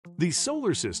The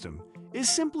solar system is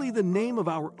simply the name of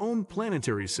our own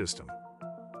planetary system.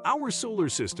 Our solar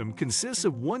system consists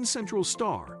of one central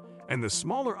star and the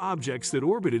smaller objects that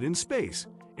orbit it in space,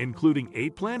 including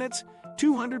 8 planets,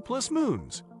 200 plus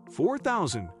moons,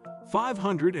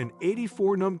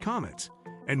 4,584 known comets,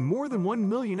 and more than 1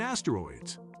 million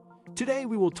asteroids. Today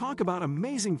we will talk about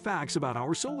amazing facts about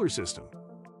our solar system.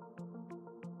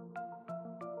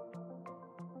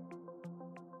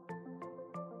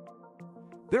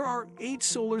 There are 8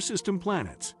 solar system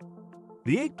planets.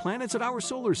 The 8 planets of our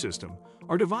solar system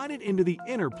are divided into the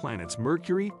inner planets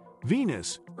Mercury,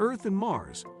 Venus, Earth, and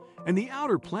Mars, and the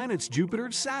outer planets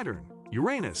Jupiter, Saturn,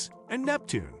 Uranus, and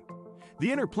Neptune. The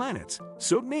inner planets,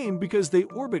 so named because they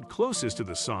orbit closest to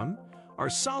the Sun, are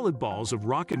solid balls of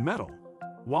rock and metal,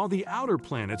 while the outer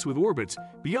planets with orbits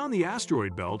beyond the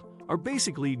asteroid belt are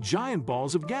basically giant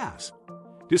balls of gas.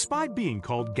 Despite being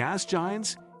called gas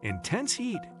giants, intense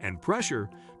heat and pressure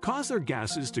cause their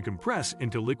gases to compress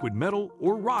into liquid metal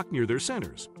or rock near their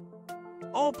centers.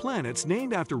 All planets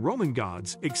named after Roman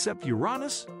gods except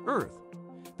Uranus, Earth.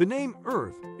 The name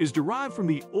Earth is derived from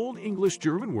the Old English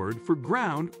German word for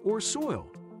ground or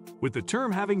soil, with the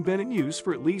term having been in use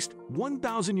for at least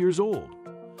 1,000 years old.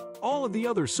 All of the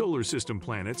other solar system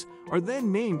planets are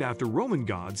then named after Roman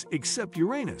gods except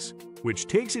Uranus, which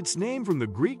takes its name from the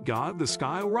Greek god of the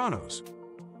sky Uranos.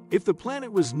 If the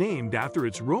planet was named after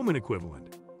its Roman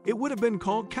equivalent, it would have been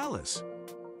called Calus.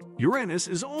 Uranus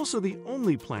is also the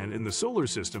only planet in the solar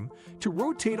system to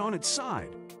rotate on its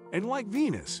side, and like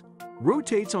Venus,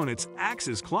 rotates on its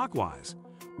axis clockwise,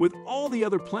 with all the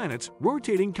other planets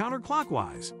rotating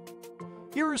counterclockwise.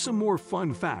 Here are some more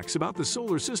fun facts about the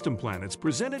solar system planets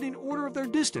presented in order of their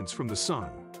distance from the Sun.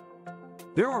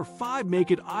 There are 5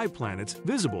 naked eye planets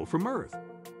visible from Earth.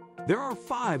 There are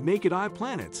 5 naked eye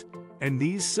planets, and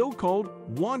these so-called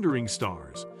wandering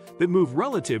stars that move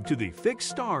relative to the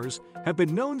fixed stars have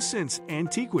been known since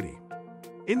antiquity.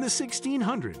 In the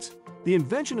 1600s, the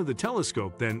invention of the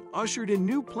telescope then ushered in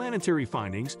new planetary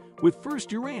findings, with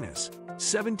first Uranus,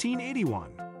 1781,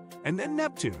 and then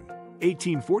Neptune,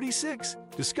 1846,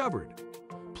 discovered.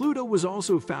 Pluto was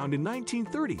also found in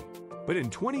 1930, but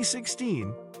in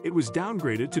 2016, it was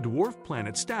downgraded to dwarf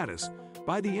planet status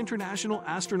by the International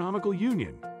Astronomical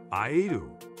Union, IAU.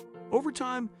 Over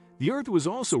time, the Earth was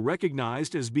also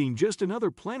recognized as being just another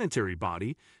planetary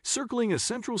body circling a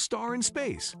central star in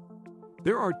space.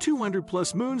 There are 200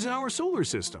 plus moons in our solar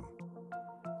system.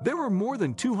 There are more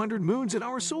than 200 moons in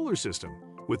our solar system,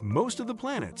 with most of the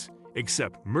planets,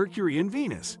 except Mercury and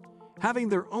Venus, having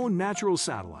their own natural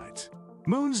satellites.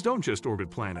 Moons don't just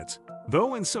orbit planets,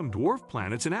 though, and some dwarf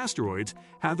planets and asteroids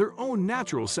have their own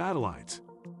natural satellites.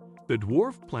 The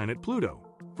dwarf planet Pluto,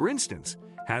 for instance,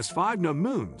 has 5 known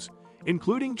moons,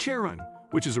 including Charon,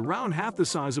 which is around half the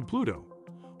size of Pluto,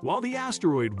 while the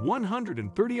asteroid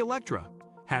 130 Electra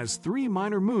has 3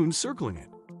 minor moons circling it.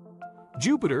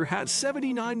 Jupiter has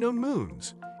 79 known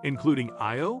moons, including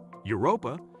Io,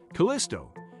 Europa,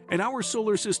 Callisto, and our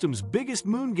solar system's biggest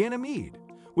moon Ganymede,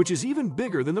 which is even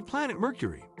bigger than the planet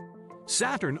Mercury.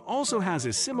 Saturn also has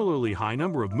a similarly high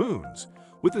number of moons,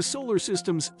 with the solar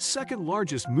system's second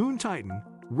largest moon Titan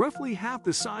roughly half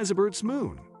the size of Earth's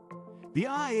moon. The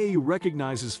IAU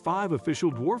recognizes 5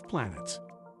 official dwarf planets.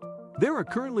 There are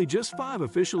currently just 5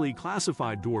 officially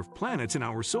classified dwarf planets in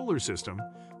our solar system,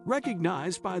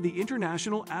 recognized by the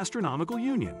International Astronomical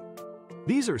Union.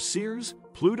 These are Ceres,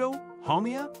 Pluto,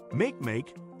 Haumea,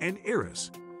 Makemake, and Eris,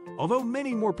 although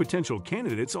many more potential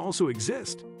candidates also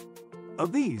exist.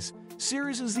 Of these,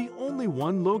 Ceres is the only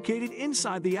one located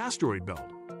inside the asteroid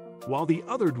belt, while the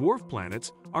other dwarf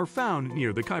planets are found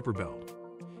near the Kuiper belt.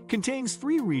 Contains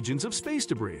 3 regions of space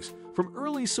debris from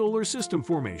early solar system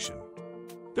formation.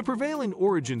 The prevailing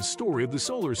origin story of the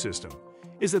solar system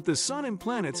is that the Sun and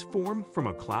planets form from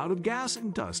a cloud of gas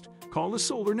and dust called a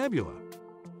solar nebula.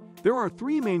 There are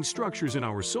 3 main structures in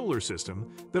our solar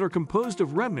system that are composed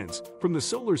of remnants from the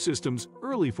solar system's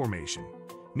early formation,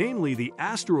 namely the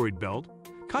asteroid belt,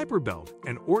 Kuiper belt,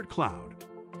 and Oort cloud.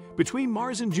 Between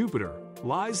Mars and Jupiter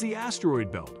lies the asteroid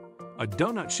belt, a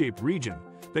donut-shaped region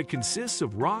that consists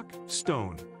of rock,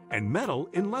 stone, and metal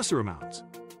in lesser amounts.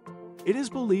 It is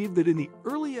believed that in the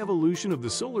early evolution of the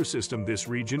solar system, this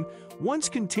region once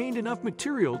contained enough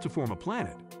material to form a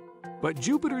planet. But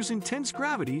Jupiter's intense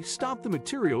gravity stopped the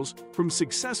materials from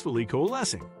successfully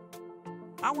coalescing.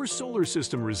 Our solar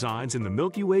system resides in the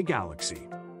Milky Way galaxy.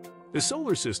 The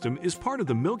solar system is part of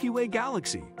the Milky Way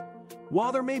galaxy.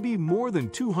 While there may be more than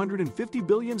 250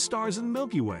 billion stars in the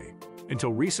Milky Way,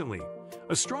 until recently,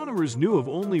 astronomers knew of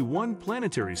only one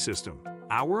planetary system,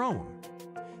 our own.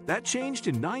 That changed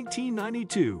in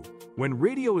 1992 when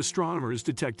radio astronomers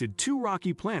detected two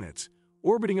rocky planets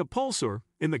orbiting a pulsar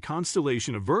in the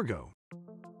constellation of Virgo.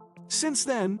 Since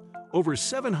then, over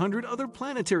 700 other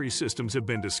planetary systems have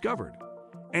been discovered,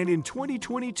 and in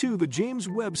 2022 the James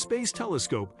Webb Space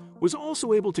Telescope was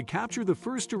also able to capture the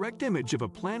first direct image of a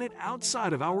planet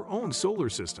outside of our own solar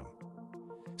system.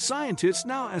 Scientists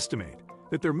now estimate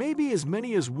that there may be as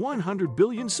many as 100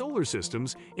 billion solar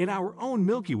systems in our own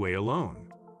Milky Way alone.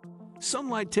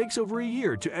 Sunlight takes over a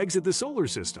year to exit the solar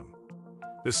system.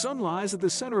 The Sun lies at the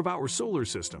center of our solar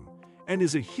system and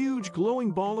is a huge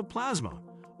glowing ball of plasma,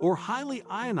 or highly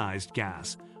ionized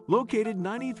gas, located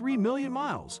 93 million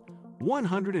miles,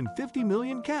 150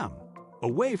 million km,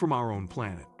 away from our own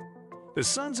planet. The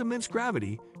Sun's immense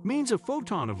gravity means a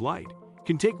photon of light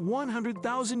can take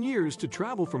 100,000 years to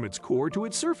travel from its core to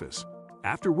its surface,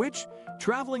 after which,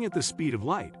 traveling at the speed of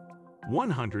light,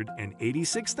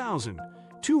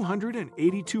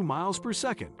 186,282 miles per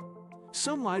second,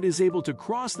 sunlight is able to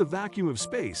cross the vacuum of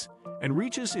space and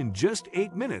reach us in just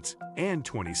 8 minutes and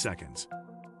 20 seconds.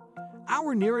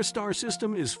 Our nearest star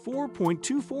system is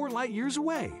 4.24 light-years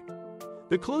away.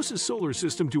 The closest solar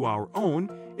system to our own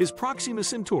is Proxima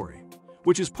Centauri,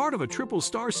 which is part of a triple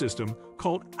star system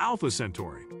called Alpha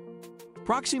Centauri.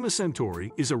 Proxima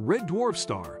Centauri is a red dwarf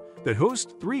star that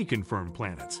hosts 3 confirmed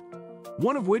planets,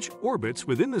 one of which orbits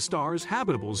within the star's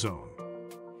habitable zone.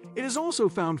 It is also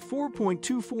found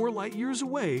 4.24 light-years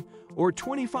away, or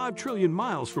 25 trillion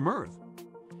miles from Earth.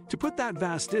 To put that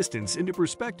vast distance into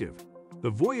perspective, the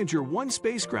Voyager 1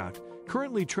 spacecraft,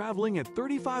 currently traveling at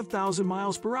 35,000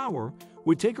 miles per hour,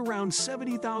 would take around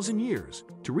 70,000 years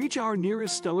to reach our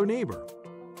nearest stellar neighbor.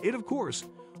 It, of course,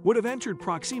 would have entered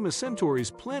Proxima Centauri's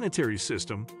planetary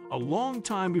system a long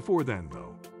time before then,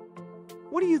 though.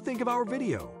 What do you think of our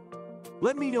video?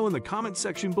 Let me know in the comment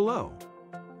section below.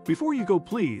 Before you go,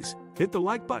 please hit the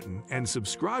like button and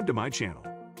subscribe to my channel.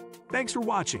 Thanks for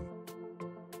watching.